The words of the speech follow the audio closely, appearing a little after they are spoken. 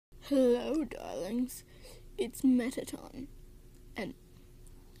Hello, darlings. It's Mettaton, and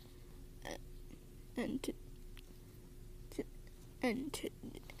and to, and to,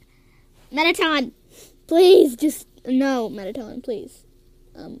 Mettaton, please just no, Mettaton, please.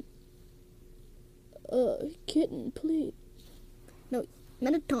 Kitten, please. No,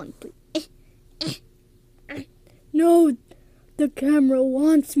 Mettaton, please. No, the camera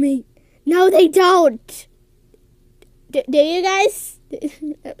wants me. No, they don't. Do you guys?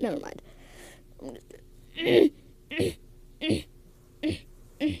 Never mind.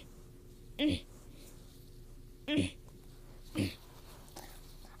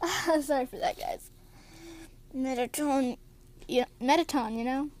 Sorry for that, guys. Mettaton, you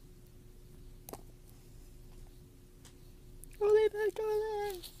know.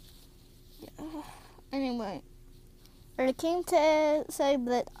 Anyway, I came to say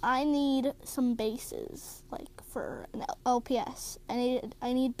that I need some bases, like for an LPS.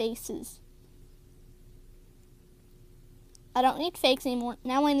 I need bases. I don't need fakes anymore.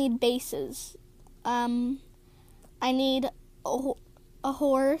 Now I need bases. I need a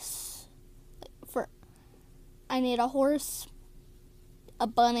horse. I need a horse, a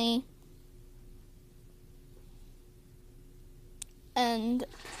bunny, and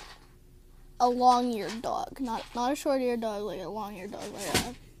a long-eared dog. Not a short-eared dog, like a long-eared dog,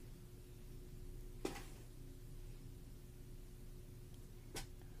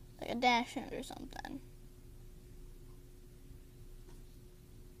 like a dachshund or something.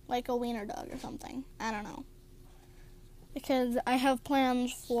 Like a wiener dog or something. I don't know. Because I have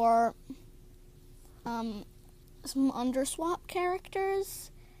plans for some underswap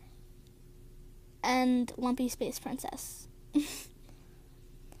characters and Lumpy Space Princess.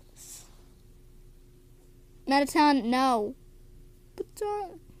 Mettaton, no.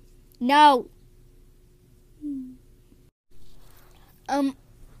 No.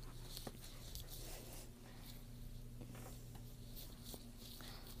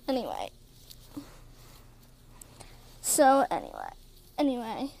 Anyway. So,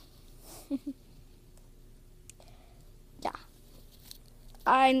 anyway. Yeah.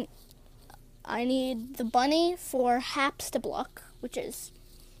 I need the bunny for Hapstablock, which is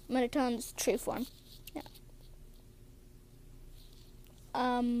Mettaton's true form. Yeah.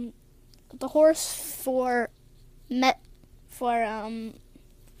 The horse for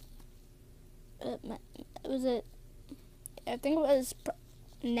was it? I think it was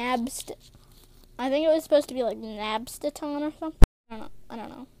I think it was supposed to be like Nabstaton or something. I don't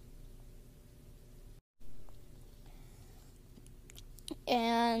know.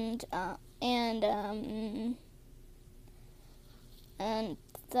 And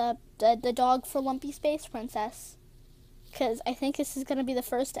the dog for Lumpy Space Princess, because I think this is gonna be the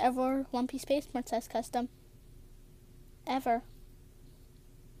first ever Lumpy Space Princess custom ever.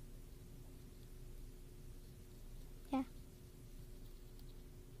 Yeah,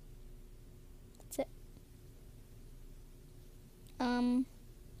 that's it.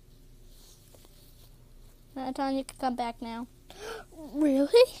 Mettaton, you can come back now.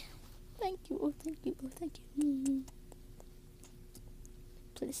 Really? Thank you. Oh, thank you. Oh, thank you.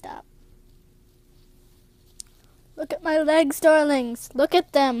 Please stop. Look at my legs, darlings. Look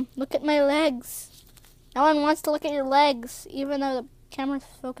at them. Look at my legs. No one wants to look at your legs, even though the camera's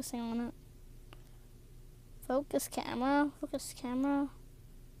focusing on it. Focus, camera. Focus, camera.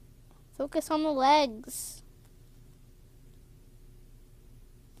 Focus on the legs.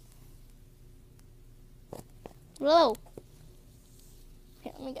 Whoa.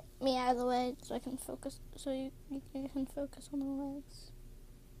 Here, let me get me out of the way so I can focus. So you can focus on the legs.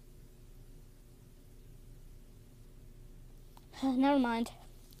 Never mind.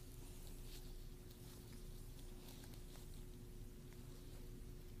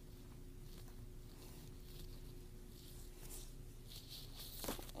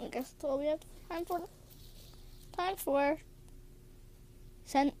 I guess that's all we have time for.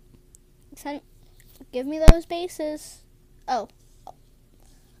 Send. Give me those bases. Oh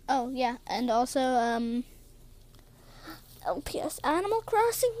yeah, and also LPS Animal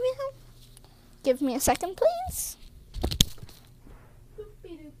Crossing meow. Give me a second, please.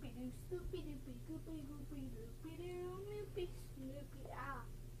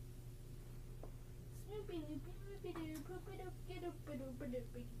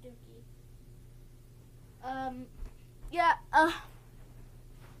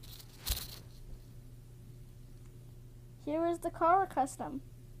 Here is the car custom.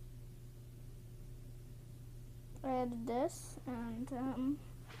 I added this, and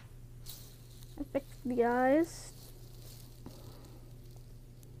I fixed the eyes.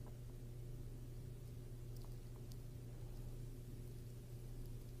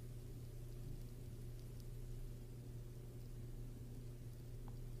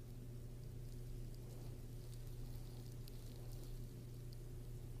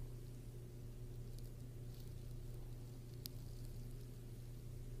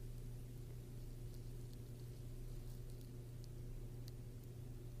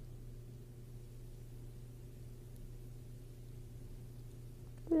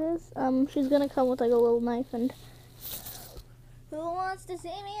 is. She's gonna come with like a little knife and. Who wants to see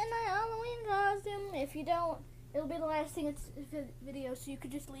me in my Halloween costume? If you don't, it'll be the last thing it's video, so you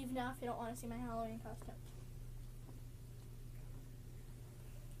could just leave now if you don't want to see my Halloween costume.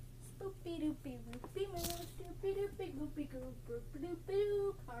 Spoopy doopy whoopy moo, stoopy doopy goopy goop, boopy doopy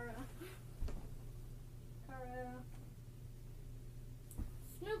doo, Cara.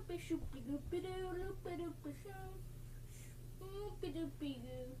 Snoopy shoopy goopy doo, loopy doopy shoo, shoopy doopy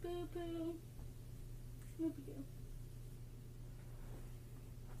goo, poo poo, Snoopy doo.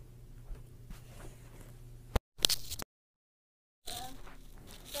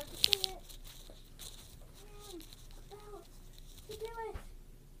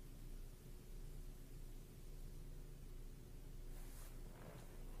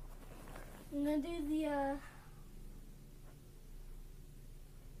 I'm gonna do the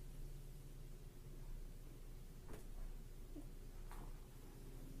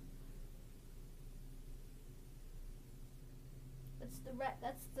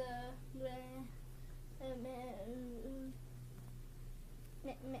that's the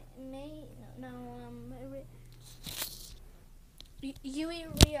Yui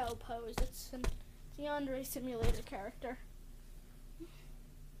Rio pose. It's an Yandere Simulator character.